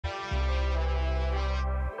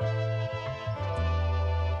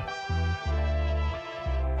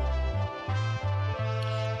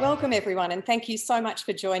Welcome everyone, and thank you so much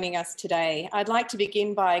for joining us today. I'd like to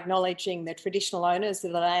begin by acknowledging the traditional owners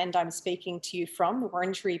of the land I'm speaking to you from, the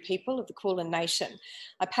Wurundjeri people of the Kulin Nation.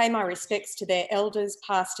 I pay my respects to their elders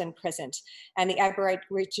past and present, and the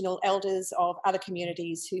Aboriginal elders of other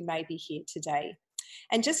communities who may be here today.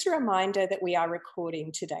 And just a reminder that we are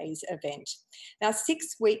recording today's event. Now,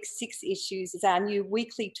 6 weeks, 6 issues is our new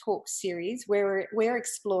weekly talk series where we're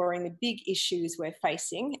exploring the big issues we're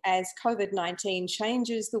facing as COVID-19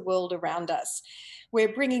 changes the world around us.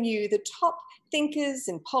 We're bringing you the top thinkers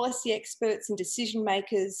and policy experts and decision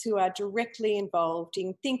makers who are directly involved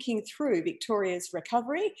in thinking through Victoria's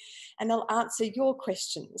recovery, and they'll answer your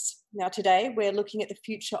questions. Now, today we're looking at the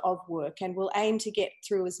future of work, and we'll aim to get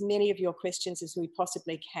through as many of your questions as we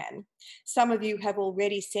possibly can. Some of you have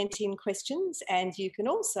already sent in questions, and you can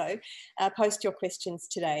also post your questions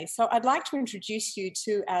today. So I'd like to introduce you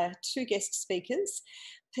to our 2 guest speakers.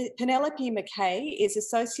 Penelope McKay is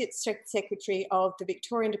Associate Secretary of the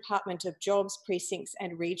Victorian Department of Jobs, Precincts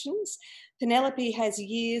and Regions. Penelope has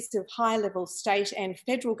years of high-level state and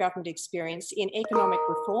federal government experience in economic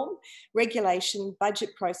reform, regulation,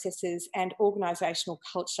 budget processes and organisational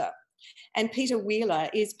culture. And Peter Wheeler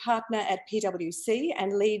is partner at PwC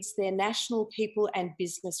and leads their National People and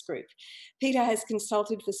Business Group. Peter has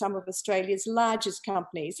consulted for some of Australia's largest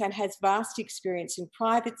companies and has vast experience in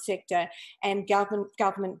private sector and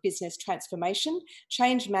government business transformation,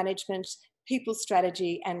 change management, people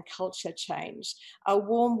strategy and culture change. A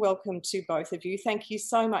warm welcome to both of you. Thank you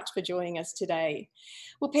so much for joining us today.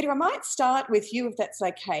 Well, Peter, I might start with you if that's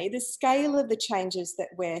okay. The scale of the changes that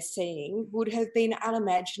we're seeing would have been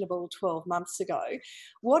unimaginable 12 months ago.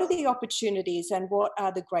 What are the opportunities and what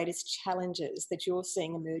are the greatest challenges that you're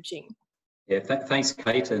seeing emerging? Yeah, thanks,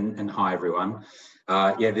 Kate, and hi, everyone.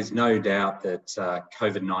 There's no doubt that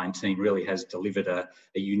COVID-19 really has delivered a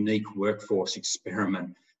unique workforce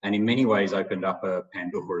experiment and in many ways opened up a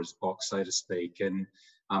Pandora's box, so to speak. And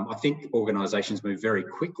I think organisations move very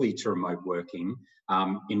quickly to remote working,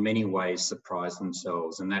 in many ways surprise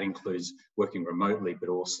themselves, and that includes working remotely, but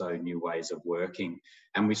also new ways of working.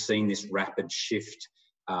 And we've seen this rapid shift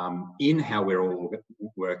in how we're all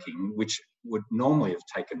working, which would normally have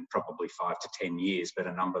taken probably 5 to 10 years, but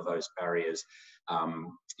a number of those barriers,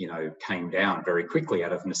 came down very quickly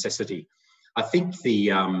out of necessity. I think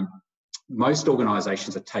most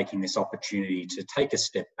organisations are taking this opportunity to take a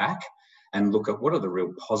step back and look at what are the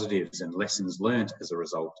real positives and lessons learned as a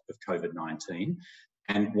result of COVID-19,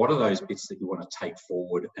 and what are those bits that you want to take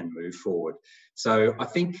forward and move forward. So I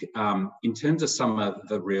think in terms of some of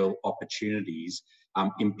the real opportunities,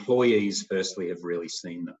 employees firstly have really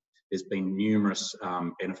seen them. There's been numerous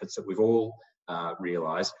benefits that we've all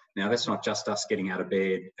realised. Now, that's not just us getting out of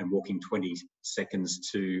bed and walking 20 seconds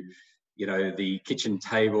to the kitchen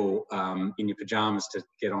table in your pajamas to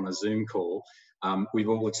get on a Zoom call. We've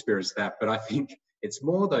all experienced that, but I think it's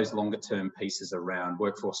more those longer term pieces around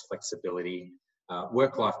workforce flexibility,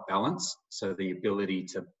 work-life balance, so the ability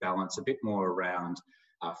to balance a bit more around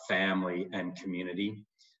family and community.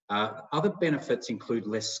 Other benefits include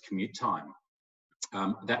less commute time.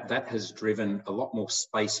 That has driven a lot more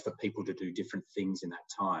space for people to do different things in that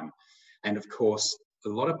time. And of course, a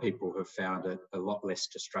lot of people have found it a lot less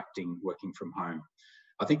distracting working from home.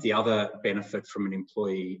 I think the other benefit from an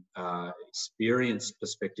employee experience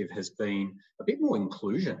perspective has been a bit more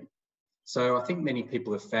inclusion. So I think many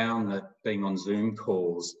people have found that being on Zoom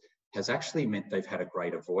calls has actually meant they've had a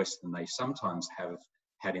greater voice than they sometimes have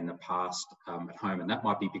had in the past at home. And that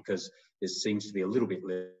might be because there seems to be a little bit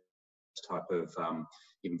less type of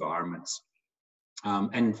environments.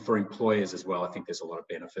 And for employers as well, I think there's a lot of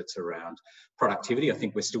benefits around productivity. I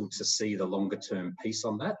think we're still to see the longer term piece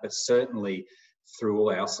on that, but certainly through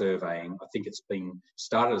all our surveying, I think it's been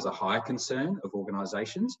started as a higher concern of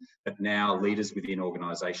organisations, but now leaders within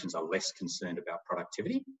organisations are less concerned about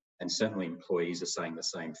productivity, and certainly employees are saying the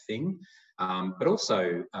same thing, but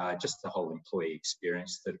also just the whole employee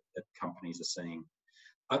experience that companies are seeing.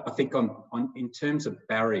 I think in terms of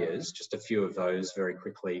barriers, just a few of those very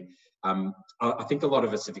quickly. I think a lot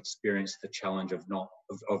of us have experienced the challenge of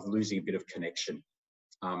losing a bit of connection.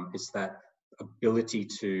 It's that ability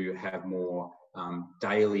to have more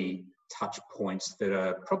daily touch points that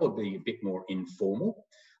are probably a bit more informal,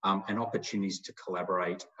 and opportunities to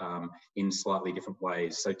collaborate in slightly different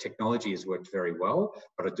ways. So technology has worked very well,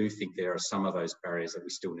 but I do think there are some of those barriers that we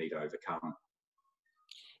still need to overcome.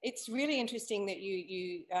 It's really interesting that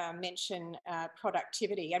you mention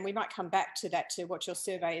productivity, and we might come back to that, to what your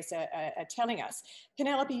surveys are telling us.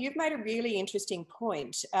 Penelope, you've made a really interesting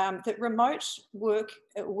point that remote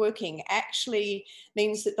working actually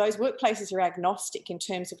means that those workplaces are agnostic in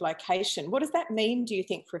terms of location. What does that mean, do you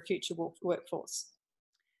think, for a future workforce?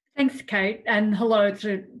 Thanks, Kate, and hello. It's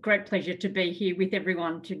a great pleasure to be here with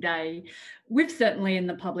everyone today. We've certainly in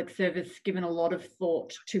the public service given a lot of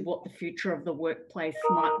thought to what the future of the workplace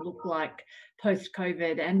might look like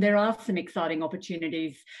post-COVID, and there are some exciting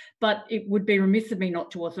opportunities, but it would be remiss of me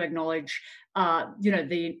not to also acknowledge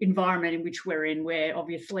the environment in which we're in, where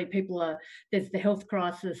obviously there's the health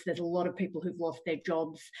crisis, there's a lot of people who've lost their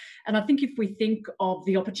jobs. And I think if we think of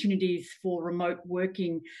the opportunities for remote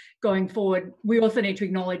working going forward, we also need to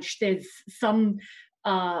acknowledge there's some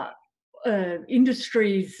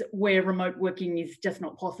industries where remote working is just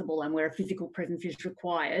not possible and where a physical presence is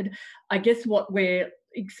required. I guess what we're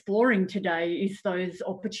exploring today is those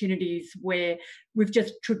opportunities where we've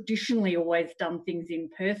just traditionally always done things in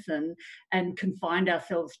person and confined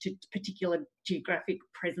ourselves to particular geographic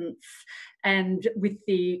presence. And with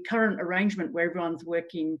the current arrangement where everyone's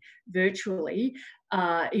working virtually,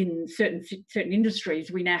 in certain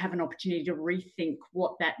industries, we now have an opportunity to rethink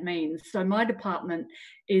what that means. So my department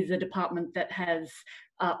is a department that has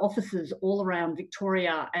offices all around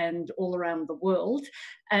Victoria and all around the world.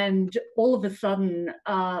 And all of a sudden,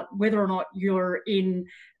 whether or not you're in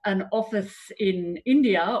an office in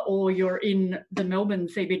India or you're in the Melbourne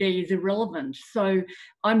CBD is irrelevant. So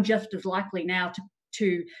I'm just as likely now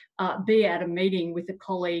to be at a meeting with a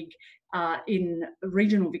colleague in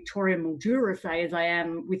regional Victoria, Mildura, say, as I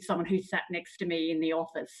am with someone who sat next to me in the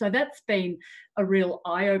office. So that's been a real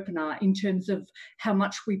eye-opener in terms of how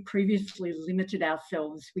much we previously limited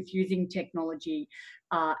ourselves with using technology,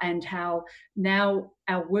 and how now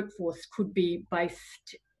our workforce could be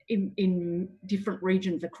based in different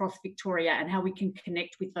regions across Victoria, and how we can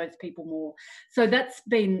connect with those people more. So that's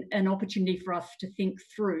been an opportunity for us to think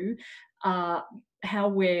through how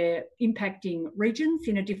we're impacting regions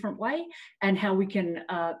in a different way, and how we can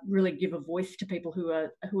really give a voice to people who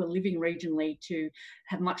are living regionally to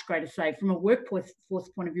have much greater say. From a workforce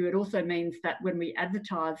point of view, it also means that when we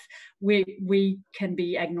advertise, we can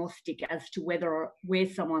be agnostic as to where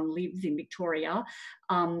someone lives in Victoria,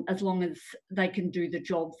 as long as they can do the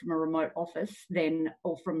job from a remote office,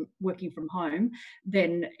 or from working from home,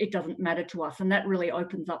 then it doesn't matter to us. And that really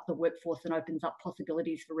opens up the workforce and opens up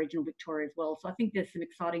possibilities for regional Victoria as well. So I think there's some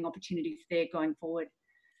exciting opportunities there going forward.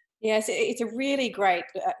 Yes, it's a really great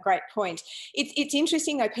point. It's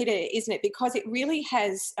interesting though, Peter, isn't it? Because it really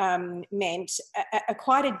has meant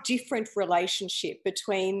quite a different relationship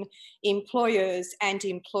between employers and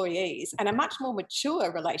employees, and a much more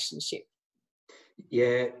mature relationship.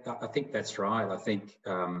 Yeah, I think that's right. I think,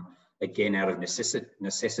 again, out of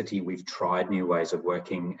necessity, we've tried new ways of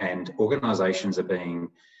working, and organisations are being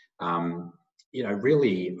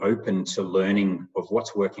really open to learning of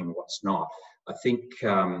what's working, what's not. I think,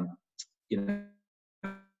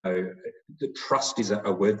 the trust is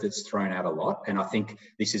a word that's thrown out a lot, and I think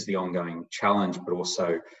this is the ongoing challenge, but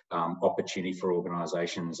also opportunity for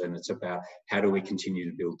organisations. And it's about how do we continue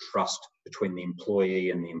to build trust between the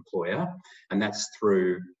employee and the employer, and that's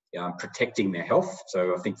through protecting their health.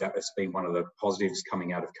 So I think that has been one of the positives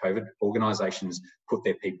coming out of COVID. Organisations put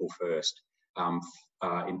their people first.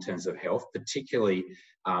 In terms of health, particularly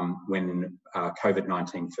when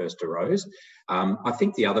COVID-19 first arose. I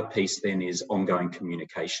think the other piece then is ongoing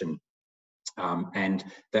communication, and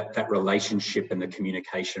that relationship and the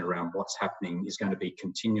communication around what's happening is going to be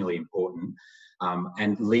continually important.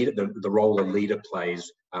 And the role a leader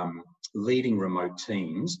plays, leading remote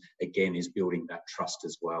teams, again, is building that trust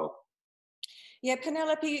as well. Yeah,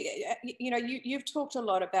 Penelope, you've talked a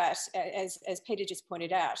lot about, as Peter just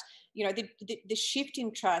pointed out, the shift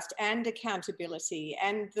in trust and accountability,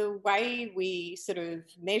 and the way we sort of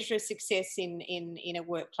measure success in a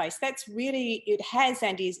workplace. That's really, it has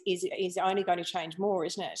and is only going to change more,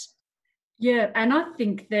 isn't it? Yeah, and I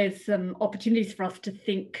think there's some opportunities for us to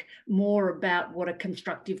think more about what a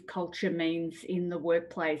constructive culture means in the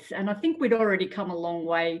workplace. And I think we'd already come a long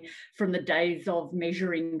way from the days of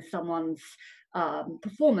measuring someone's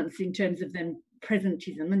performance in terms of them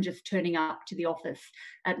presentism and just turning up to the office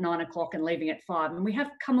at 9 o'clock and leaving at 5. And we have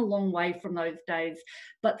come a long way from those days,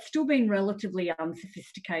 but still been relatively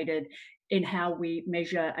unsophisticated in how we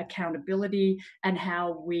measure accountability and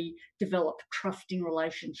how we develop trusting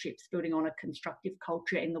relationships, building on a constructive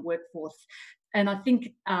culture in the workforce. And I think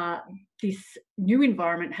this new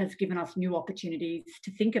environment has given us new opportunities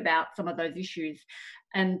to think about some of those issues.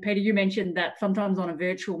 And Peter, you mentioned that sometimes on a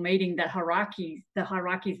virtual meeting, the hierarchies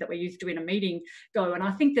that we're used to in a meeting go. And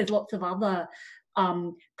I think there's lots of other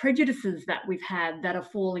prejudices that we've had that are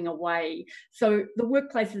falling away. So the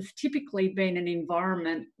workplace has typically been an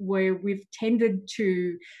environment where we've tended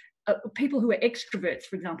to people who are extroverts,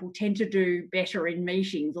 for example, tend to do better in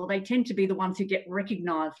meetings, or they tend to be the ones who get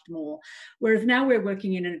recognised more. Whereas now we're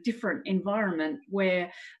working in a different environment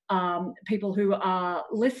where people who are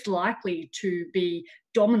less likely to be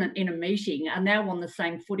dominant in a meeting are now on the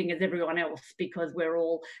same footing as everyone else, because we're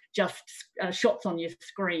all just shots on your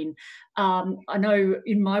screen. I know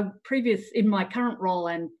in my current role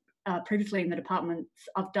and previously in the departments,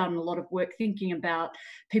 I've done a lot of work thinking about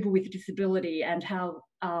people with disability and how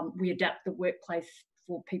we adapt the workplace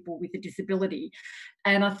for people with a disability.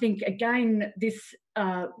 And I think, again, this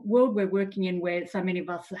world we're working in, where so many of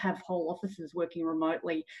us have whole offices working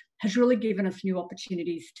remotely, has really given us new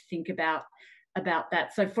opportunities to think about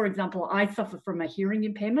that. So, for example, I suffer from a hearing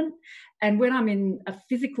impairment, and when I'm in a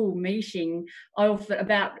physical meeting, I often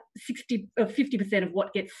about 60 or 50% of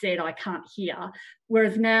what gets said I can't hear.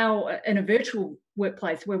 Whereas now in a virtual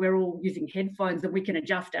workplace where we're all using headphones and we can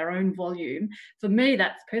adjust our own volume, for me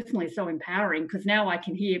that's personally so empowering, because now I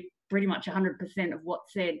can hear pretty much 100% of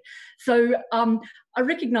what's said. So I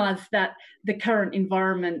recognise that the current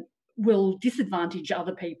environment will disadvantage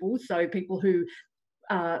other people. So people who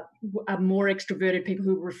are more extroverted, people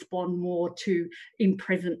who respond more to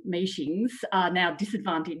in-present meetings are now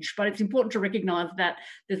disadvantaged. But it's important to recognise that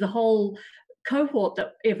there's a whole cohort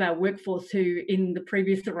of our workforce who, in the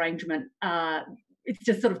previous arrangement, it's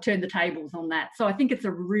just sort of turned the tables on that. So I think it's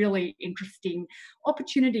a really interesting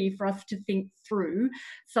opportunity for us to think through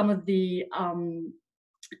some of the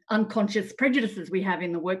unconscious prejudices we have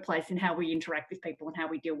in the workplace and how we interact with people and how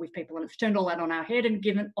we deal with people. And it's turned all that on our head and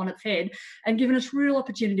given us real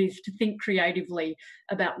opportunities to think creatively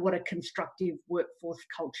about what a constructive workforce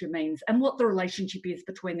culture means and what the relationship is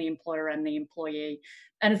between the employer and the employee.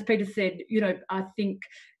 And as Peter said, I think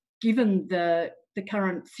given the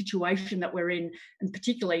current situation that we're in, and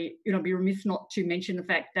particularly, I'd be remiss not to mention the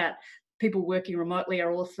fact that people working remotely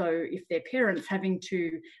are also, if they're parents, having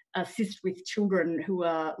to assist with children who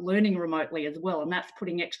are learning remotely as well, and that's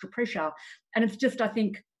putting extra pressure. And it's just, I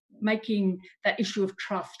think, making that issue of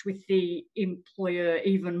trust with the employer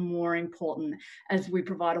even more important as we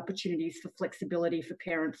provide opportunities for flexibility for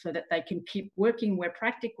parents so that they can keep working where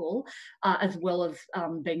practical, as well as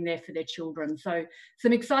being there for their children. So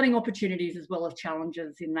some exciting opportunities as well as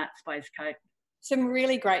challenges in that space, Kate. Some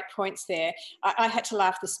really great points there. I had to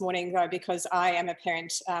laugh this morning, though, because I am a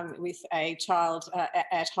parent with a child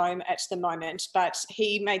at home at the moment, but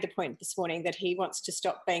he made the point this morning that he wants to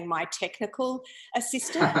stop being my technical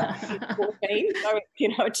assistant. He's 14, so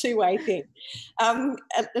it's, a two-way thing.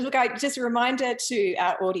 Look, just a reminder to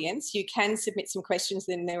our audience, you can submit some questions,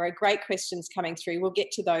 and there are great questions coming through. We'll get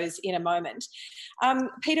to those in a moment.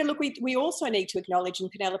 Peter, look, we also need to acknowledge, and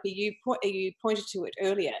Penelope, you pointed to it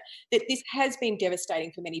earlier, that this has been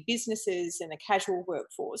devastating for many businesses and the casual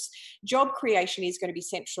workforce. Job creation is going to be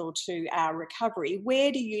central to our recovery. Where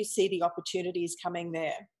do you see the opportunities coming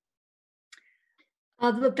there?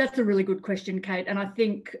 That's a really good question, Kate. And I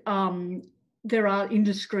think there are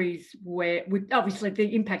industries where, obviously,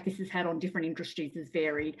 the impact this has had on different industries is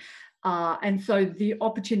varied. And so the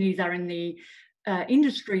opportunities are in the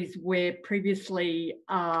industries where previously,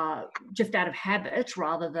 just out of habit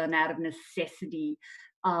rather than out of necessity,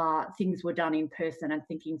 things were done in person, and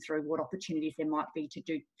thinking through what opportunities there might be to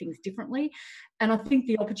do things differently. And I think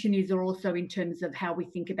the opportunities are also in terms of how we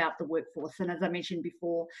think about the workforce. And as I mentioned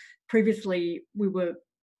before, previously we were,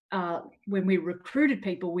 when we recruited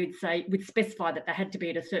people, we'd specify that they had to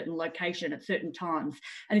be at a certain location at certain times.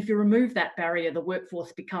 And if you remove that barrier, the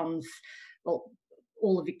workforce becomes, well,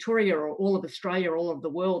 all of Victoria or all of Australia or all of the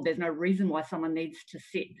world. There's no reason why someone needs to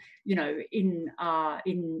sit, in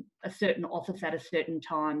a certain office at a certain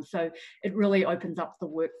time. So it really opens up the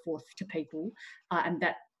workforce to people, and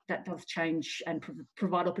that does change and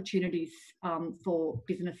provide opportunities for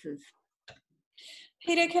businesses.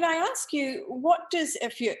 Peter, can I ask you, what does a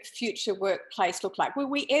future workplace look like? Will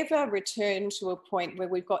we ever return to a point where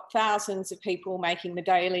we've got thousands of people making the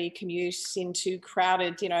daily commute into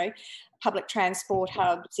crowded, public transport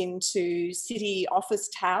hubs, into city office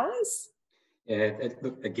towers? Yeah,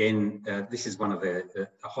 look, again, this is one of the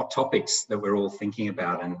hot topics that we're all thinking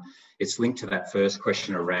about, and it's linked to that first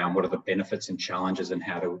question around what are the benefits and challenges and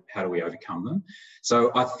how do we overcome them.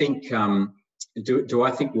 So I think, do I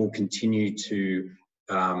think we'll continue to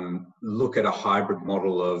look at a hybrid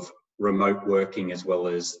model of remote working as well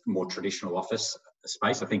as more traditional office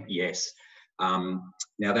space? I think yes.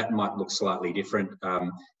 Now that might look slightly different.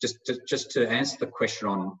 Just to answer the question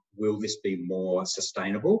on will this be more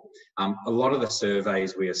sustainable, a lot of the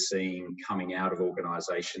surveys we are seeing coming out of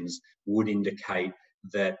organisations would indicate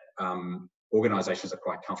that organisations are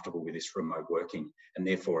quite comfortable with this remote working, and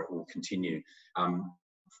therefore it will continue.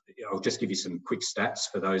 I'll just give you some quick stats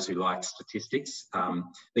for those who like statistics.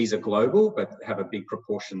 These are global, but have a big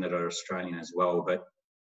proportion that are Australian as well. But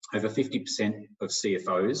over 50% of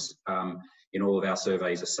CFOs in all of our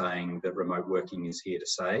surveys are saying that remote working is here to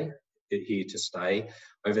stay.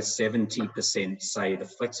 Over 70% say the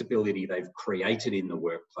flexibility they've created in the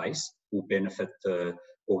workplace will benefit the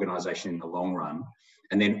organisation in the long run.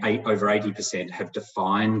 And then over 80% have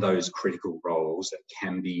defined those critical roles that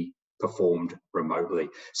can be performed remotely.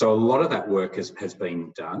 So a lot of that work has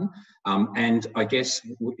been done. And I guess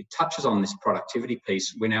it touches on this productivity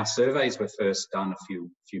piece. When our surveys were first done a few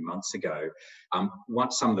months ago,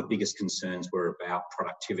 some of the biggest concerns were about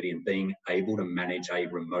productivity and being able to manage a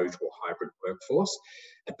remote or hybrid workforce.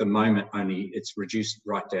 At the moment, it's reduced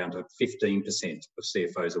right down to 15% of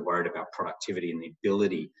CFOs are worried about productivity and the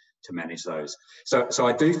ability to manage those. So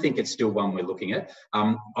I do think it's still one we're looking at.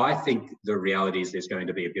 I think the reality is there's going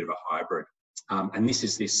to be a bit of a hybrid. And this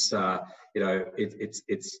is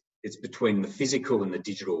it's between the physical and the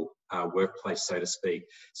digital workplace, so to speak.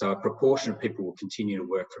 So a proportion of people will continue to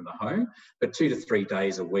work from the home, but 2 to 3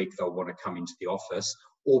 days a week, they'll want to come into the office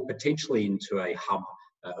or potentially into a hub.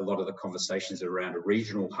 A lot of the conversations are around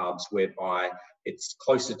regional hubs whereby it's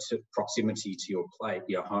closer to proximity to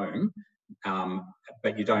your home,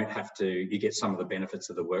 but you don't have to, you get some of the benefits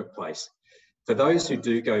of the workplace. For those who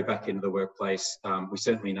do go back into the workplace, we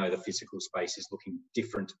certainly know the physical space is looking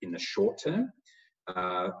different in the short term.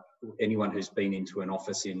 Anyone who's been into an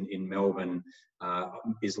office in Melbourne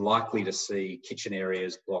is likely to see kitchen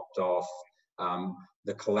areas blocked off,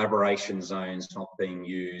 the collaboration zones not being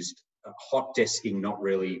used, hot desking not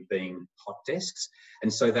really being hot desks.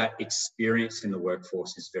 And so that experience in the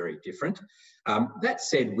workforce is very different. That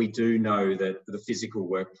said, we do know that the physical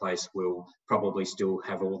workplace will probably still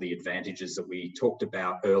have all the advantages that we talked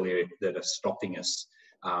about earlier that are stopping us.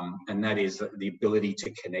 And that is the ability to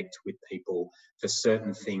connect with people for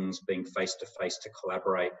certain things, being face-to-face to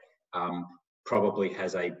collaborate, probably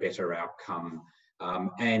has a better outcome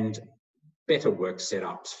and better work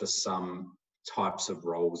setups for some types of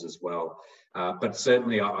roles as well. But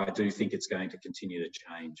certainly I do think it's going to continue to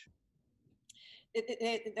change.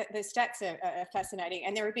 The stats are fascinating,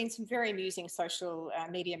 and there have been some very amusing social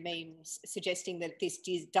media memes suggesting that this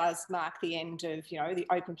does mark the end of, the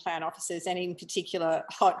open plan offices and in particular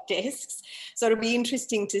hot desks. So it'll be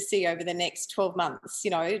interesting to see over the next 12 months,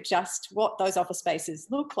 just what those office spaces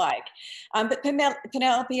look like. But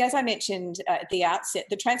Penelope, as I mentioned at the outset,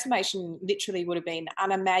 the transformation literally would have been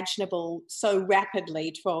unimaginable so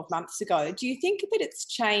rapidly 12 months ago. Do you think that it's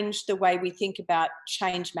changed the way we think about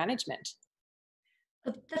change management?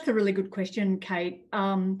 That's a really good question, Kate.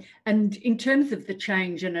 And in terms of the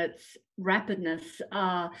change and its rapidness,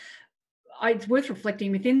 it's worth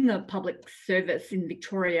reflecting within the public service in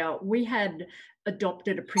Victoria, we had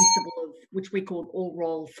adopted a principle of which we called all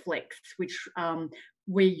roles flex, which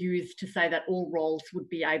we used to say that all roles would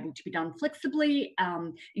be able to be done flexibly,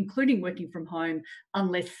 including working from home,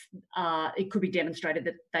 unless it could be demonstrated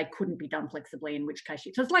that they couldn't be done flexibly, in which case,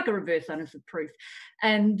 so it's like a reverse onus of proof.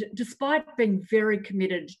 And despite being very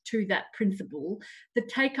committed to that principle, the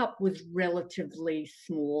take-up was relatively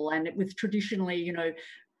small, and it was traditionally,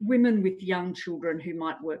 women with young children who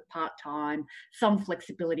might work part-time, some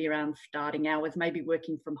flexibility around starting hours, maybe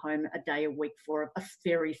working from home a day a week for a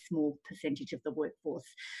very small percentage of the workforce.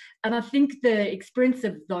 And I think the experience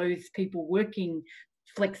of those people working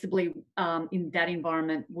flexibly in that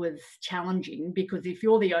environment was challenging, because if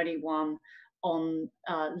you're the only one on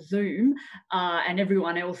Zoom and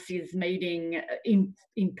everyone else is meeting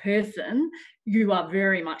in person, you are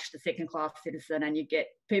very much the second-class citizen, and you get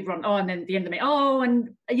people on, and then at the end of the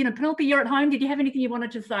meeting, Penelope, you're at home, did you have anything you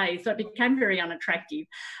wanted to say? So it became very unattractive.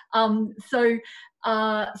 So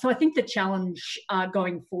I think the challenge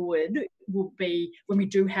going forward will be, when we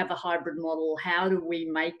do have a hybrid model, how do we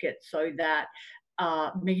make it so that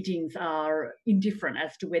meetings are indifferent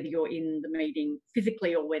as to whether you're in the meeting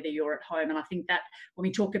physically or whether you're at home. And I think that when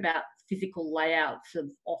we talk about physical layouts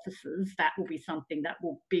of offices, that will be something that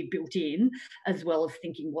will be built in, as well as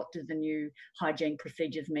thinking, what do the new hygiene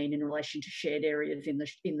procedures mean in relation to shared areas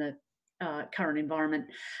in the current environment.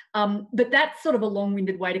 But that's sort of a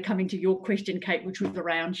long-winded way to come into your question, Kate, which was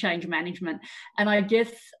around change management. And I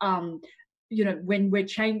guess you know, when we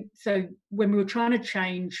were trying to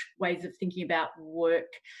change ways of thinking about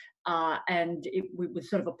work, and we was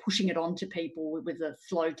sort of a pushing it on to people, it was a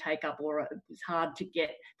slow take up, or it was hard to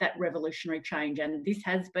get that revolutionary change. And this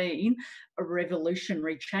has been a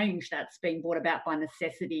revolutionary change that's been brought about by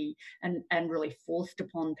necessity and really forced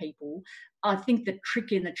upon people. I think the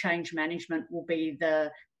trick in the change management will be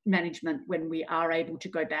the management when we are able to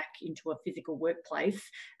go back into a physical workplace,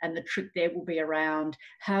 and the trick there will be around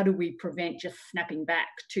how do we prevent just snapping back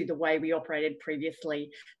to the way we operated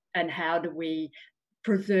previously, and how do we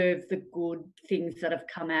preserve the good things that have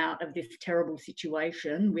come out of this terrible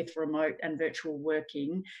situation with remote and virtual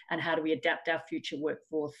working, and how do we adapt our future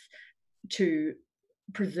workforce to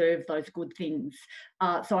preserve those good things.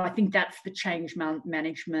 So I think that's the change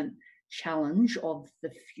management challenge of the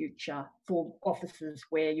future for offices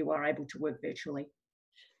where you are able to work virtually.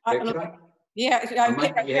 I might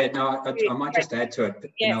just add to it,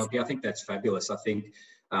 Penelope. I think that's fabulous. I think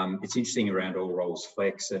it's interesting around all roles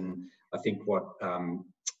flex, and I think what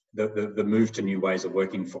the move to new ways of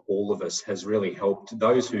working for all of us has really helped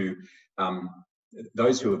those who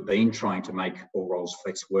have been trying to make all roles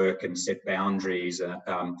flex work and set boundaries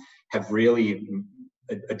have really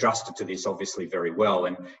adjusted to this obviously very well.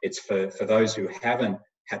 And it's for those who haven't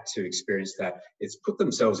had to experience that, it's put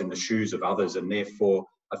themselves in the shoes of others, and therefore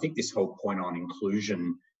I think this whole point on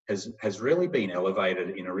inclusion has really been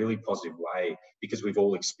elevated in a really positive way, because we've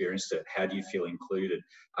all experienced it. How do you feel included?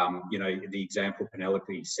 You know, the example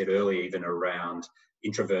Penelope said earlier, even around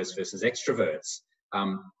introverts versus extroverts.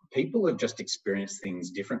 People have just experienced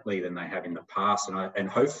things differently than they have in the past, and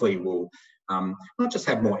hopefully will not just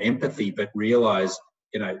have more empathy, but realise,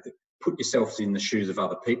 you know, put yourselves in the shoes of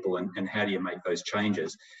other people, and how do you make those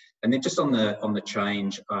changes? And then just on the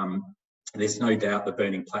change, there's no doubt the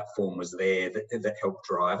burning platform was there that helped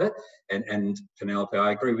drive it. And Penelope,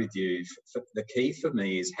 I agree with you. The key for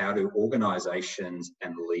me is how do organisations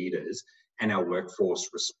and leaders and our workforce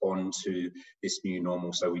respond to this new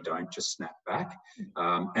normal, so we don't just snap back.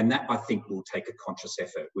 And that, I think, will take a conscious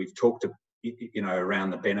effort. We've talked, you know,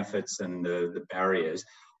 around the benefits and the barriers.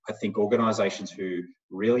 I think organisations who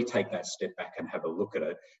really take that step back and have a look at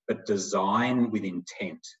it, but design with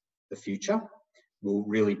intent the future, will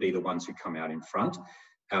really be the ones who come out in front.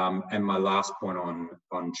 And my last point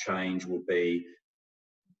on change will be,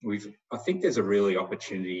 I think there's a real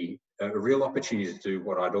opportunity to do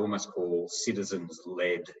what I'd almost call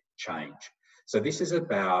citizens-led change. So this is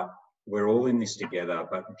about, we're all in this together,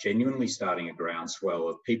 but genuinely starting a groundswell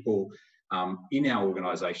of people in our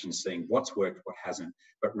organisations seeing what's worked, what hasn't,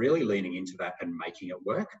 but really leaning into that and making it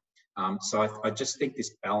work. So I just think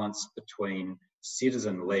this balance between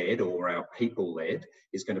citizen-led or our people-led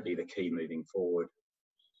is going to be the key moving forward.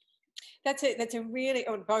 That's a really,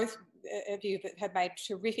 or both of you have made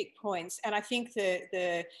terrific points. And I think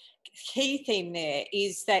the key theme there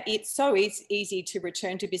is that it's so easy to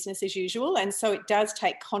return to business as usual. And so it does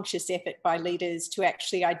take conscious effort by leaders to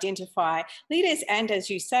actually identify, leaders and, as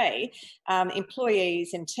you say,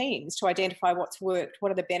 employees and teams, to identify what's worked,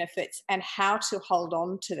 what are the benefits, and how to hold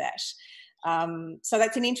on to that. So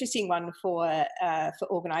that's an interesting one for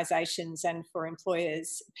organisations and for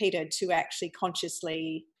employers, Peter, to actually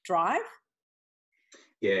consciously drive.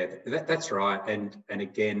 Yeah, that's right. And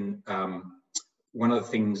again, one of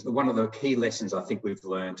the key lessons I think we've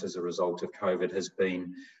learned as a result of COVID has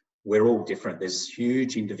been we're all different. There's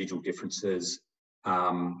huge individual differences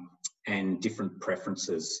and different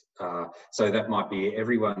preferences. So that might be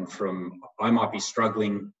everyone from, I might be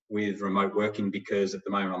struggling with remote working because at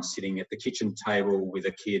the moment I'm sitting at the kitchen table with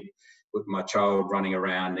a kid, with my child running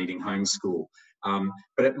around needing homeschool.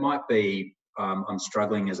 But it might be I'm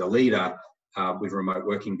struggling as a leader with remote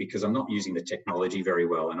working because I'm not using the technology very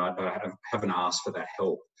well, and I haven't asked for that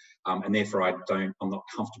help. And therefore I'm not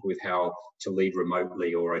comfortable with how to lead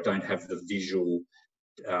remotely, or I don't have the visual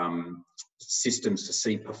systems to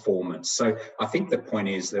see performance. So I think the point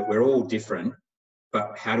is that we're all different,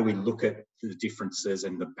 but how do we look at the differences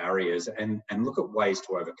and the barriers and look at ways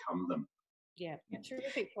to overcome them? Yeah,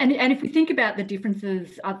 terrific. And if we think about the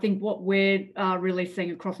differences, I think what we're really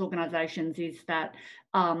seeing across organisations is that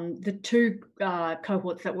the two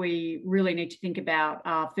cohorts that we really need to think about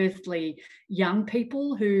are firstly young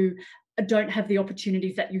people who don't have the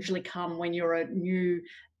opportunities that usually come when you're a new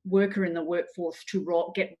worker in the workforce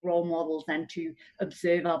to get role models and to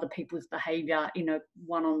observe other people's behaviour in a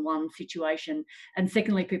one-on-one situation. And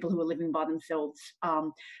secondly, people who are living by themselves,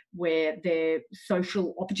 where their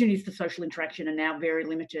social opportunities for social interaction are now very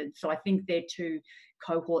limited. So I think they're two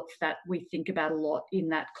cohorts that we think about a lot in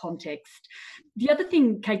that context. The other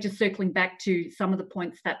thing, Kate, just circling back to some of the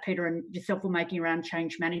points that Peter and yourself were making around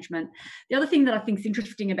change management, the other thing that I think is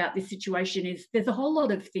interesting about this situation is there's a whole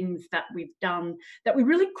lot of things that we've done that we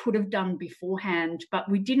really could have done beforehand, but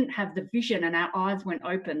we didn't have the vision and our eyes weren't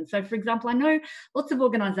open. So, for example, I know lots of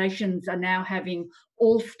organisations are now having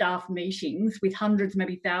all staff meetings with hundreds,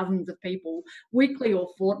 maybe thousands of people weekly or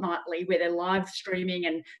fortnightly, where they're live streaming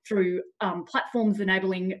and through platforms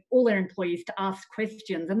enabling all their employees to ask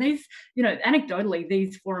questions. And these, you know, anecdotally,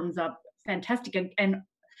 these forums are fantastic. And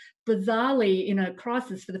bizarrely, in a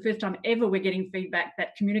crisis, for the first time ever, we're getting feedback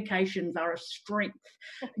that communications are a strength.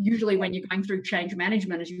 Usually when you're going through change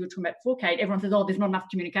management, as you were talking about before, Kate, everyone says, oh, there's not enough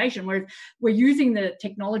communication, whereas we're using the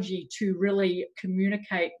technology to really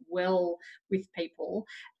communicate well with people.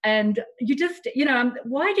 And you just, you know,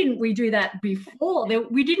 why didn't we do that before?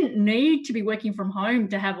 We didn't need to be working from home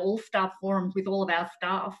to have all staff forums with all of our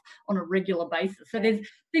staff on a regular basis. So there's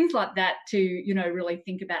things like that to, you know, really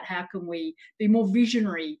think about how can we be more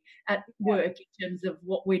visionary at work in terms of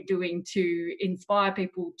what we're doing to inspire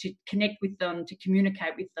people, to connect with them, to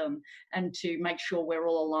communicate with them, and to make sure we're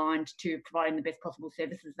all aligned to providing the best possible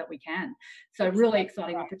services that we can. So really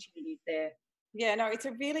exciting opportunities there. Yeah, no, it's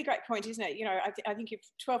a really great point, isn't it? You know, I think if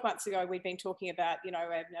 12 months ago we'd been talking about, you know,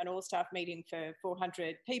 an all-staff meeting for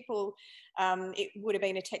 400 people, it would have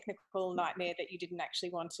been a technical nightmare that you didn't actually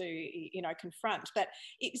want to, you know, confront. But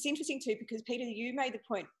it's interesting too, because Peter, you made the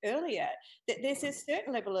point earlier that there's a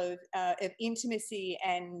certain level of intimacy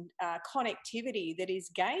and connectivity that is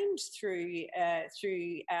gained through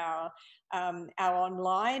our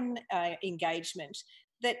online engagement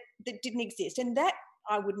that didn't exist, and that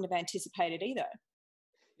I wouldn't have anticipated either.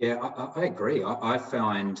 Yeah, I agree. I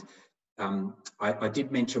find I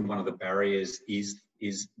did mention one of the barriers is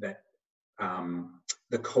that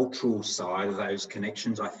the cultural side of those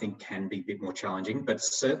connections, I think, can be a bit more challenging. But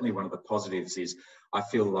certainly one of the positives is I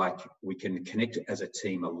feel like we can connect as a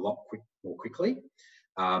team a lot more quickly,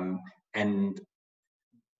 and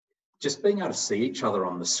just being able to see each other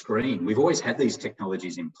on the screen. We've always had these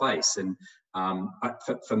technologies in place, and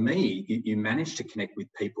for me, you manage to connect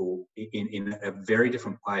with people in a very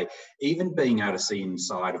different way. Even being able to see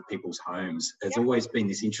inside of people's homes has always been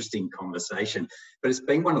this interesting conversation, but it's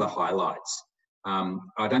been one of the highlights.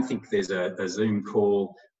 I don't think there's a Zoom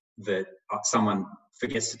call that someone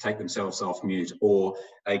forgets to take themselves off mute, or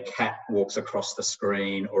a cat walks across the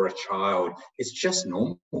screen, or a child. It's just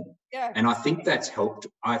normal. Yeah. And I think that's helped.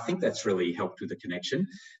 I think that's really helped with the connection.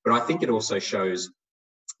 But I think it also shows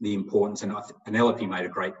the importance, and Penelope made a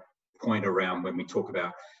great point around when we talk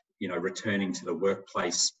about, you know, returning to the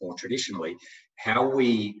workplace more traditionally, how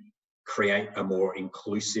we create a more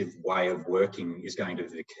inclusive way of working is going to be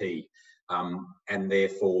the key. And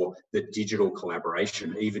therefore, the digital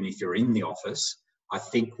collaboration, even if you're in the office, I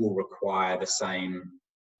think will require the same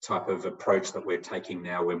type of approach that we're taking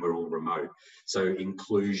now when we're all remote. So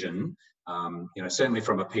inclusion, you know, certainly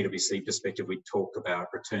from a PwC perspective, we talk about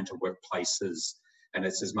return to workplaces, and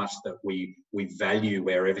it's as much that we value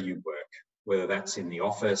wherever you work, whether that's in the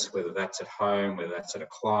office, whether that's at home, whether that's at a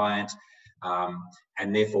client,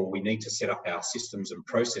 and therefore we need to set up our systems and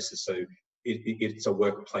processes so it's a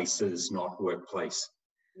workplaces, not workplace.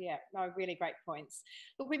 Yeah, no, really great points.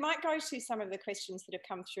 Look, we might go to some of the questions that have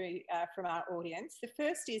come through from our audience. The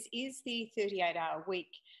first is the 38-hour week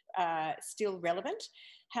still relevant?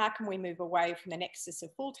 How can we move away from the nexus of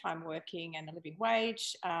full-time working and the living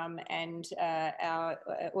wage? And our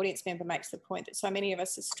audience member makes the point that so many of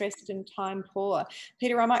us are stressed and time poor.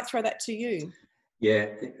 Peter, I might throw that to you. Yeah,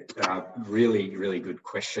 really, really good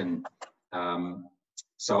question.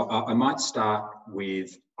 So I might start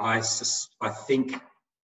with, I think,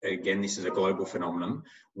 again, this is a global phenomenon.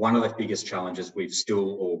 One of the biggest challenges we've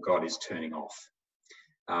still all got is turning off.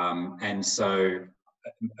 And so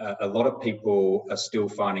a lot of people are still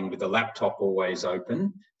finding with the laptop always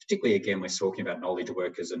open, particularly, again, we're talking about knowledge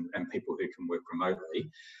workers and people who can work remotely,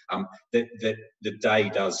 that the day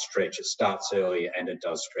does stretch. It starts early and it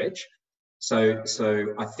does stretch. So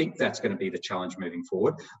I think that's going to be the challenge moving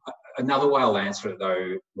forward. Another way I'll answer it,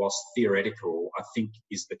 though, whilst theoretical, I think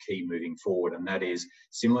is the key moving forward, and that is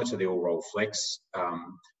similar to the all-role flex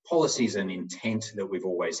policies and intent that we've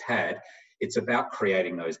always had. It's about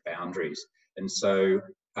creating those boundaries. And so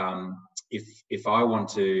if I want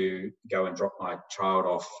to go and drop my child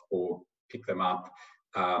off or pick them up,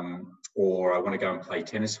 or I want to go and play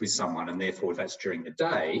tennis with someone, and therefore that's during the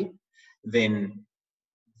day, then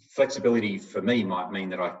flexibility for me might mean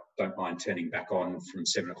that I don't mind turning back on from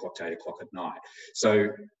 7 o'clock to 8 o'clock at night. So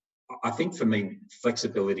I think for me,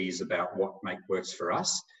 flexibility is about what works for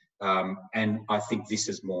us. And I think this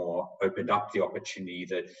has more opened up the opportunity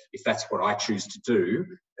that if that's what I choose to do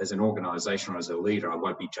as an organisation or as a leader, I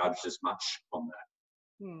won't be judged as much on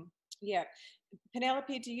that. Yeah.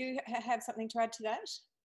 Penelope, do you have something to add to that?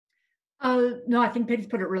 No, I think Peter's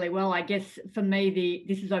put it really well. I guess for me,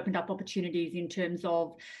 this has opened up opportunities in terms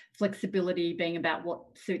of flexibility being about what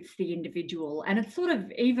suits the individual. And it's sort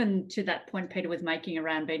of even to that point Peter was making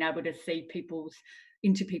around being able to see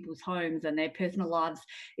into people's homes and their personal lives.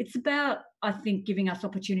 It's about, I think, giving us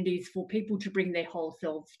opportunities for people to bring their whole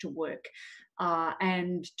selves to work.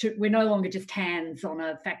 We're no longer just hands on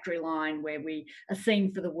a factory line where we are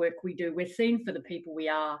seen for the work we do. We're seen for the people we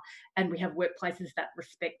are, and we have workplaces that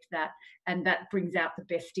respect that, and that brings out the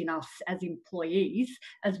best in us as employees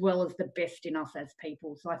as well as the best in us as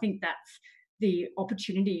people. So I think that's the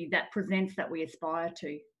opportunity that presents that we aspire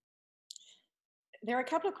to. There are a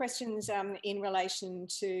couple of questions in relation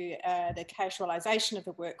to the casualisation of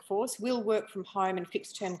the workforce. Will work from home and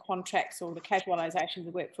fixed term contracts or the casualisation of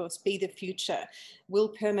the workforce be the future? Will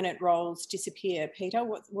permanent roles disappear? Peter,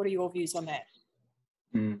 what are your views on that?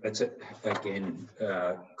 That's again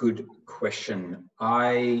a good question.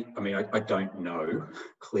 I mean, I don't know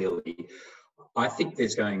clearly. I think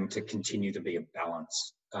there's going to continue to be a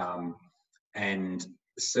balance, and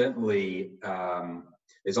certainly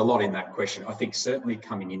there's a lot in that question. I think certainly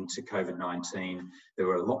coming into COVID-19, there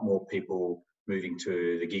were a lot more people moving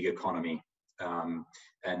to the gig economy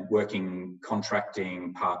and working,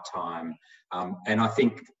 contracting part-time. And I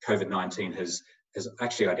think COVID-19 has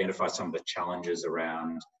actually identified some of the challenges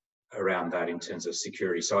around that in terms of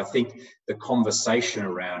security. So I think the conversation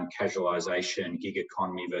around casualisation, gig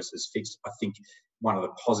economy versus fixed, I think one of the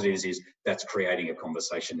positives is that's creating a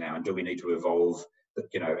conversation now. And do we need to evolve,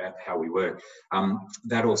 how we work?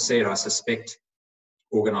 That all said, I suspect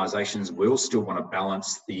organisations will still want to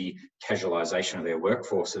balance the casualisation of their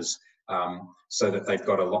workforces so that they've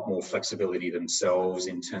got a lot more flexibility themselves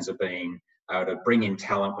in terms of being able to bring in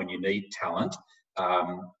talent when you need talent,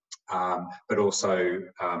 but also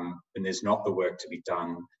when there's not the work to be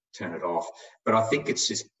done, turn it off. But I think it's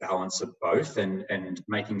just balance of both and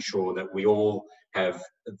making sure that we all have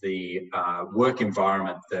the work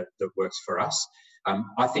environment that works for us.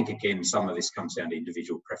 I think, again, some of this comes down to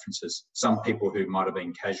individual preferences. Some people who might have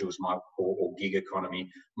been casuals or gig economy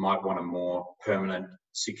might want a more permanent,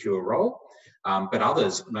 secure role, but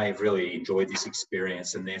others may have really enjoyed this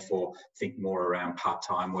experience and therefore think more around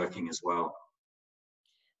part-time working as well.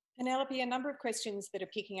 Penelope, a number of questions that are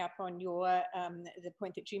picking up on the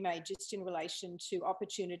point that you made just in relation to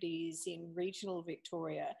opportunities in regional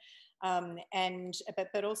Victoria.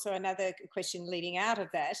 But also another question leading out of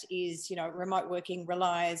that is, remote working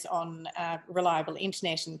relies on reliable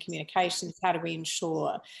internet and communications. How do we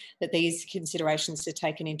ensure that these considerations are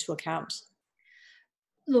taken into account?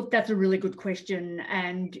 Look, that's a really good question.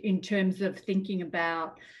 And in terms of thinking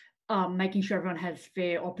about making sure everyone has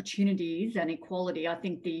fair opportunities and equality, I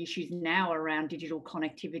think the issues now around digital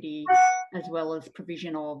connectivity as well as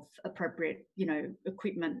provision of appropriate,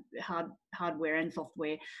 equipment, hardware and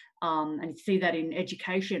software, and you see that in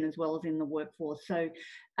education as well as in the workforce. So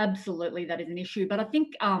absolutely that is an issue. But I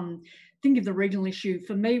think of the regional issue,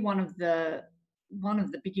 for me, one of the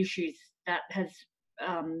big issues that has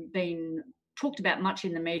been talked about much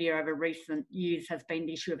in the media over recent years has been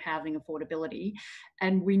the issue of housing affordability.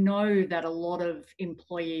 And we know that a lot of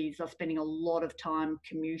employees are spending a lot of time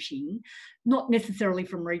commuting, not necessarily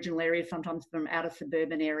from regional areas, sometimes from outer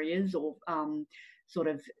suburban areas or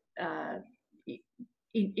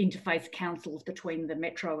interface councils between the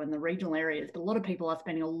metro and the regional areas. But a lot of people are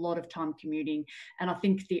spending a lot of time commuting. And I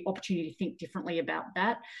think the opportunity to think differently about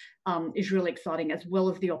that is really exciting, as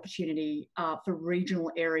well as the opportunity for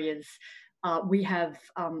regional areas. We have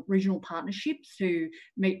regional partnerships who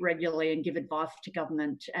meet regularly and give advice to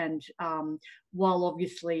government. And while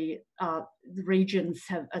obviously the regions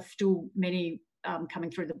are still many coming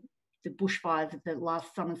through the bushfires of the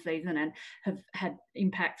last summer season and have had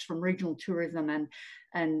impacts from regional tourism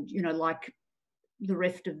and like the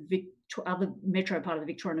rest of other metro part of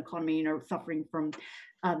the Victorian economy, suffering from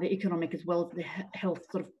the economic as well as the health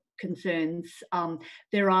sort of concerns,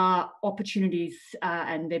 there are opportunities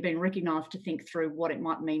and they're being recognised to think through what it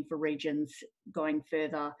might mean for regions going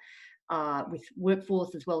further with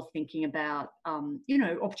workforce, as well as thinking about,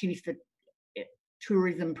 opportunities for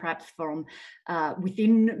tourism perhaps from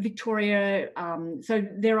within Victoria. So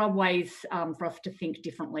there are ways for us to think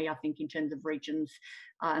differently, I think, in terms of regions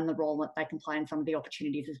and the role that they can play and some of the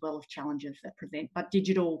opportunities as well as challenges that present. But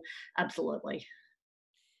digital, absolutely.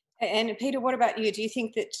 And Peter, what about you? Do you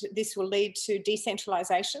think that this will lead to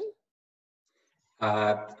decentralisation?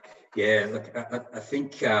 Yeah, look, I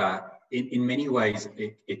think in many ways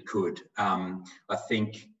it could. I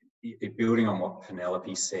think building on what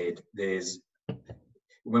Penelope said,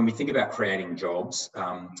 when we think about creating jobs,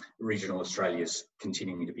 regional Australia is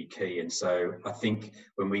continuing to be key. And so I think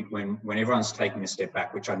when everyone's taking a step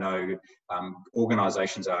back, which I know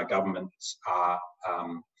organisations are, governments are,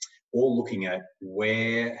 all looking at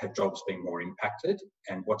where have jobs been more impacted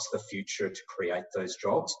and what's the future to create those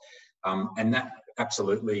jobs. And that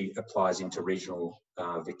absolutely applies into regional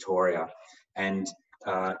Victoria. And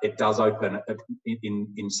it does open,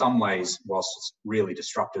 in some ways, whilst it's really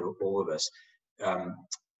disruptive of all of us,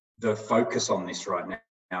 the focus on this right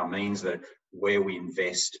now means that where we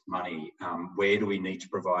invest money, where do we need to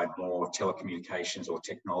provide more telecommunications or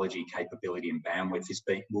technology capability and bandwidth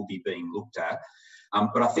will be being looked at.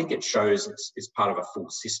 But I think it shows it's part of a full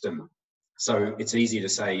system. So it's easy to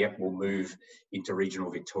say, yep, we'll move into regional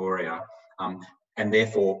Victoria. And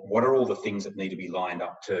therefore, what are all the things that need to be lined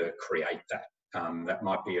up to create that? That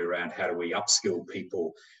might be around how do we upskill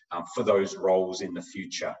people for those roles in the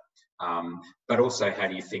future? But also, how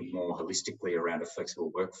do you think more holistically around a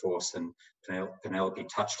flexible workforce? And Penelope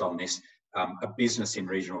touched on this. A business in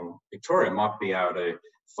regional Victoria might be able to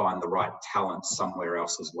find the right talent somewhere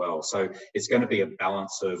else as well. So it's going to be a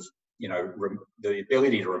balance of, the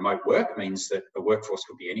ability to remote work means that a workforce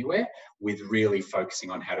could be anywhere, with really focusing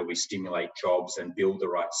on how do we stimulate jobs and build the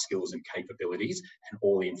right skills and capabilities and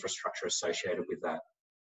all the infrastructure associated with that.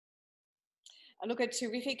 Look, a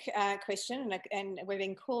terrific question, and we're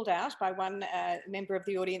being called out by one member of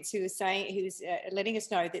the audience who's letting us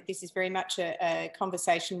know that this is very much a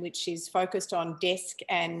conversation which is focused on desk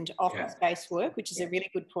and office-based work, which is a really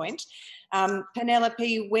good point.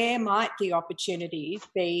 Penelope, where might the opportunities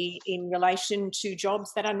be in relation to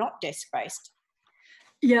jobs that are not desk-based?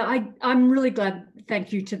 Yeah, I'm really glad.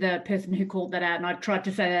 Thank you to the person who called that out. And I tried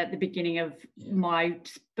to say that at the beginning of my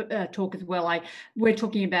talk as well. We're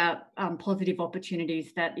talking about positive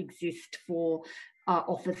opportunities that exist for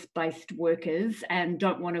office-based workers, and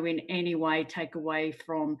don't want to in any way take away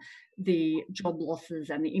from the job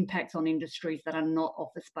losses and the impacts on industries that are not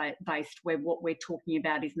office-based, where what we're talking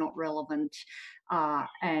about is not relevant.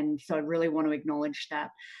 And so I really want to acknowledge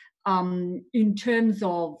that. In terms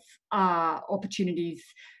of opportunities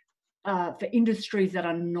for industries that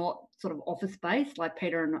are not sort of office-based, like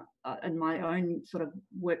Peter and my own sort of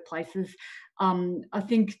workplaces, I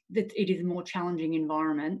think that it is a more challenging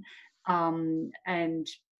environment. And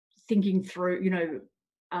thinking through,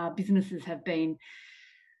 businesses have been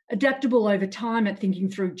adaptable over time at thinking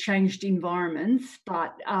through changed environments,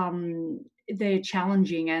 but they're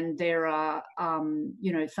challenging, and there are,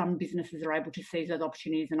 some businesses are able to seize those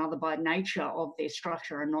opportunities, and other, by nature of their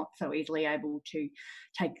structure, are not so easily able to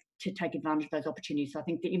take advantage of those opportunities. So I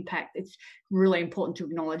think the impact, it's really important to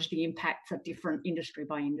acknowledge the impacts are different industry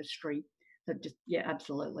by industry. So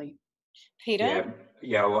absolutely. Peter?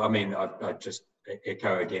 Yeah. Well, I mean, I just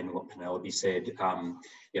echo again what Penelope said,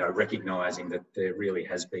 recognising that there really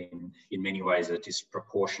has been, in many ways, a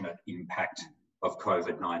disproportionate impact of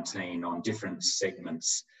COVID-19 on different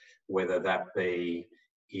segments, whether that be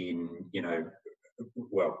in,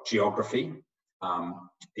 geography,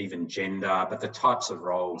 even gender, but the types of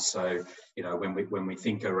roles. So, when we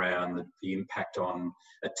think around the impact on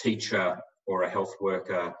a teacher or a health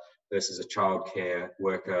worker versus a childcare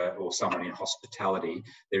worker or someone in hospitality,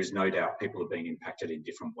 there is no doubt people are being impacted in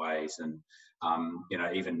different ways. And,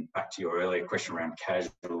 even back to your earlier question around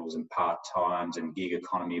casuals and part-times and gig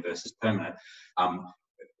economy versus permanent,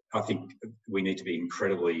 I think we need to be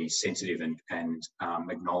incredibly sensitive and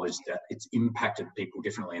acknowledge that it's impacted people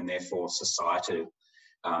differently, and therefore society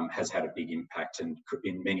has had a big impact. And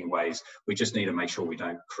in many ways, we just need to make sure we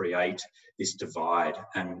don't create this divide,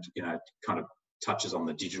 and, kind of touches on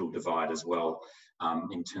the digital divide as well,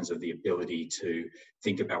 in terms of the ability to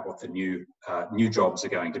think about what the new jobs are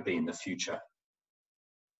going to be in the future.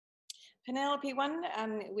 Penelope, one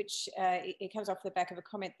which it comes off the back of a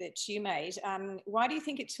comment that you made. Why do you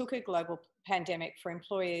think it took a global pandemic for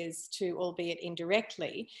employers to, albeit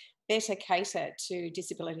indirectly, better cater to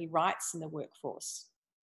disability rights in the workforce?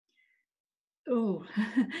 Oh,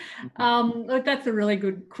 look, that's a really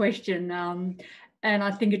good question. And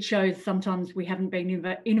I think it shows sometimes we haven't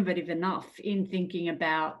been innovative enough in thinking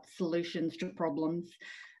about solutions to problems.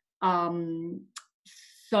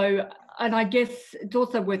 And I guess it's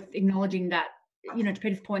also worth acknowledging that, to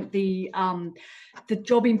Peter's point, the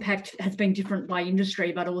job impact has been different by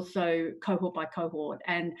industry, but also cohort by cohort.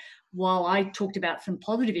 And while I talked about some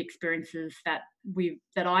positive experiences that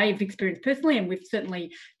I've experienced personally, and we've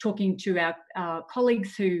certainly talking to our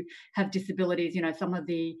colleagues who have disabilities, some of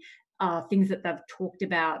the things that they've talked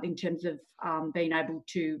about in terms of being able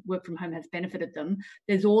to work from home has benefited them.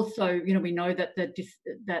 There's also, you know, we know that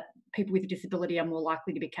that people with a disability are more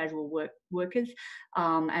likely to be casual workers,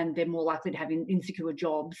 and they're more likely to have insecure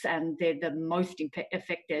jobs, and they're the most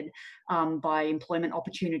affected by employment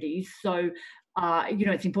opportunities. So, you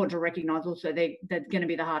know, it's important to recognise also they're going to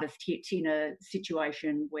be the hardest hit in a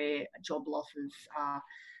situation where job losses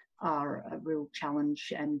are a real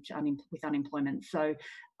challenge and with unemployment. So,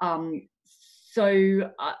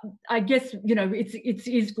 I guess, you know, it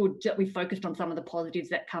is good that we focused on some of the positives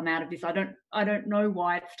that come out of this. I don't know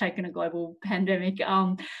why it's taken a global pandemic,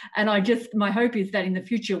 and my hope is that in the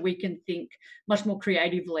future we can think much more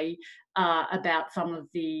creatively about some of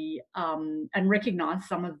the and recognise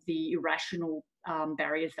some of the irrational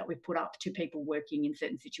barriers that we've put up to people working in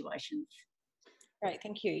certain situations. Great,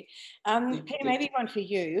 thank you. Peter, maybe one for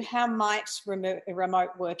you. How might remote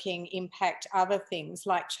working impact other things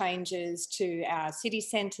like changes to our city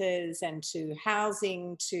centres and to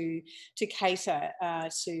housing to cater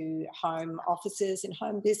to home offices and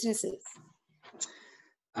home businesses?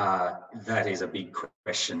 That is a big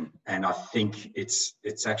question, and I think it's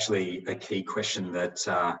actually a key question that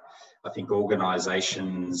I think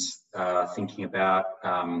organisations are thinking about,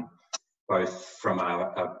 both from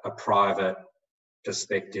a private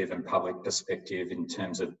perspective and public perspective in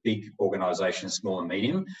terms of big organisations, small and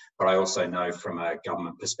medium, but I also know from a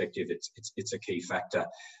government perspective it's a key factor.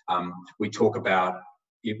 We talk about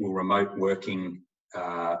will remote working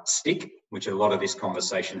stick, which a lot of this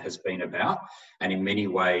conversation has been about, and in many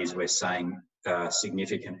ways we're saying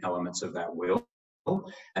significant elements of that will,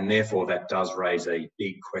 and therefore that does raise a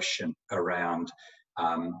big question around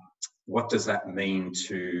what does that mean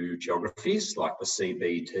to geographies like the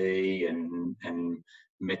CBD and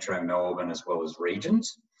Metro Melbourne as well as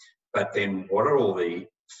regions? But then what are all the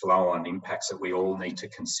flow-on impacts that we all need to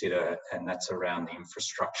consider? And that's around the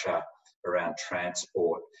infrastructure, around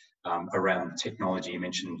transport, around technology. You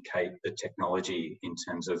mentioned, Kate, the technology in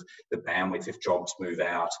terms of the bandwidth if jobs move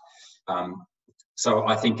out. So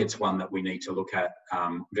I think it's one that we need to look at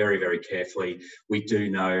very, very carefully. We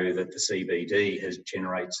do know that the CBD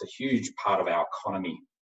generates a huge part of our economy.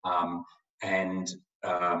 I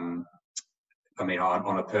mean,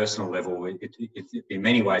 on a personal level, in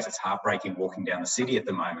many ways, it's heartbreaking walking down the city at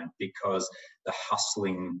the moment because the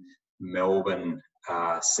hustling Melbourne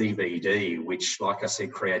CBD, which, like I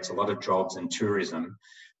said, creates a lot of jobs and tourism,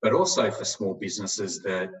 but also for small businesses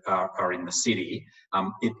that are in the city,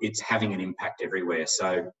 it's having an impact everywhere.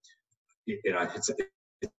 So, you know,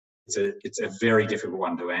 it's a very difficult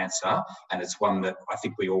one to answer, and it's one that I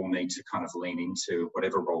think we all need to kind of lean into,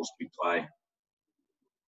 whatever roles we play.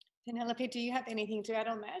 Penelope, do you have anything to add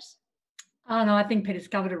on that? Oh, no, I think Peter's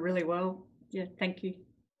covered it really well. Yeah, thank you.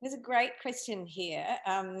 There's a great question here,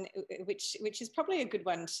 which is probably a good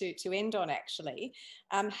one to end on, actually.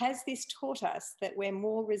 Has this taught us that we're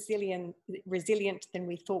more resilient than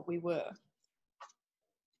we thought we were?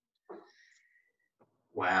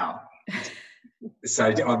 Wow.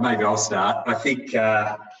 So maybe I'll start. I think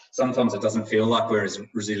sometimes it doesn't feel like we're as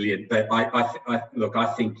resilient, but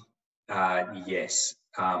I think yes.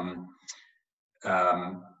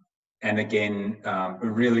 And again, we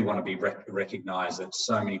really want to be recognised that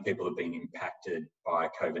so many people have been impacted by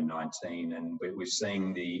COVID-19, and we're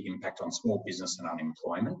seeing the impact on small business and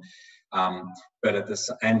unemployment. But at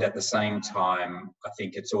the same time, I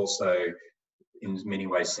think it's also in many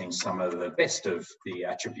ways seeing some of the best of the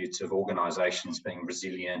attributes of organisations being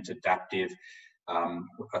resilient, adaptive.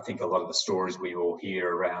 I think a lot of the stories we all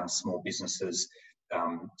hear around small businesses,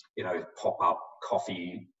 you know, pop-up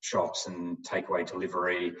coffee shops and takeaway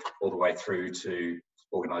delivery, all the way through to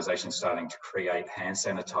organisations starting to create hand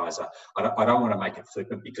sanitizer. I don't want to make it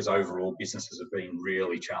flippant because overall businesses have been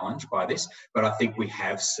really challenged by this, but I think we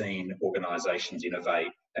have seen organisations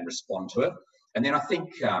innovate and respond to it. And then I think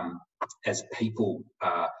as people,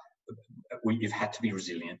 you've had to be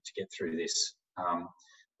resilient to get through this.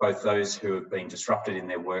 Both those who have been disrupted in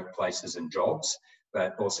their workplaces and jobs,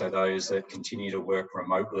 but also those that continue to work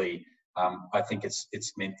remotely. I think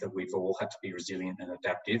it's meant that we've all had to be resilient and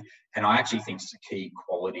adaptive. And I actually think it's a key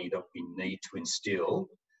quality that we need to instill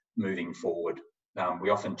moving forward. We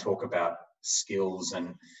often talk about skills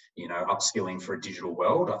and, you know, upskilling for a digital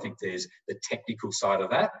world. I think there's the technical side of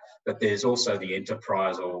that, but there's also the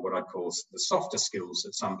enterprise, or what I call the softer skills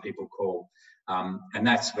that some people call. And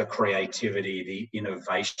that's the creativity, the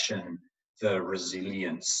innovation, the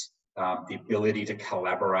resilience, the ability to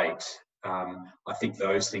collaborate. I think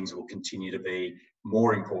those things will continue to be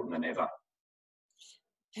more important than ever.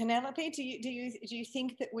 Penelope, do you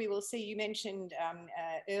think that we will see? You mentioned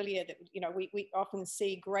earlier that we often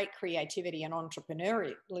see great creativity and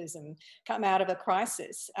entrepreneurialism come out of a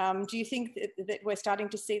crisis. Do you think that we're starting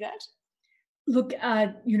to see that? Look,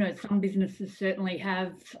 some businesses certainly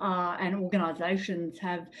have, and organisations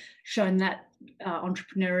have shown that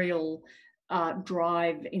entrepreneurial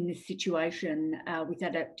drive in this situation with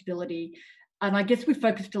adaptability. And I guess we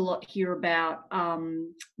focused a lot here about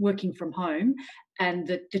working from home and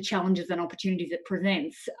the challenges and opportunities it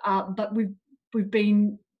presents. But we've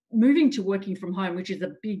been moving to working from home, which is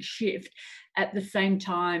a big shift, at the same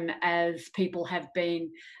time as people have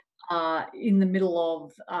been in the middle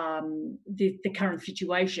of the current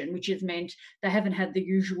situation, which has meant they haven't had the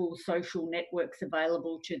usual social networks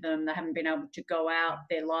available to them. They haven't been able to go out.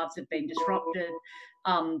 Their lives have been disrupted.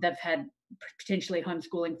 They've had potentially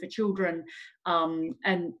homeschooling for children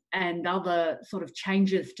and other sort of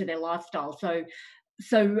changes to their lifestyle.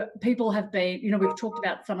 So people have been, we've talked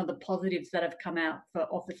about some of the positives that have come out for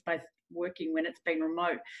office-based working when it's been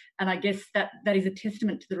remote. And I guess that is a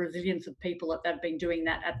testament to the resilience of people, that they've been doing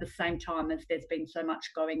that at the same time as there's been so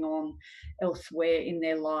much going on elsewhere in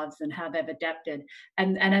their lives and how they've adapted.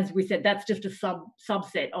 And as we said, that's just a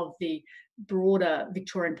subset of the broader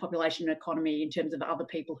Victorian population and economy in terms of other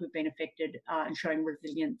people who've been affected and showing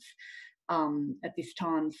resilience at this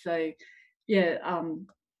time. So, I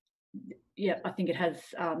think it has,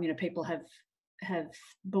 people have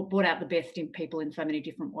brought out the best in people in so many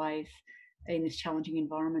different ways in this challenging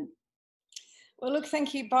environment. Well, look,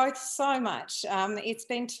 thank you both so much. It's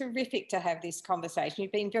been terrific to have this conversation.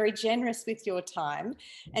 You've been very generous with your time,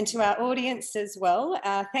 and to our audience as well.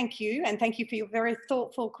 Thank you, and thank you for your very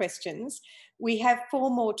thoughtful questions. We have 4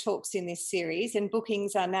 more talks in this series, and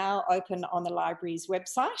bookings are now open on the library's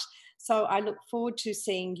website. So I look forward to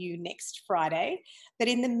seeing you next Friday. But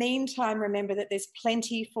in the meantime, remember that there's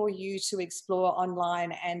plenty for you to explore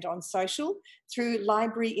online and on social through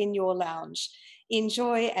Library in Your Lounge.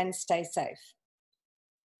 Enjoy and stay safe.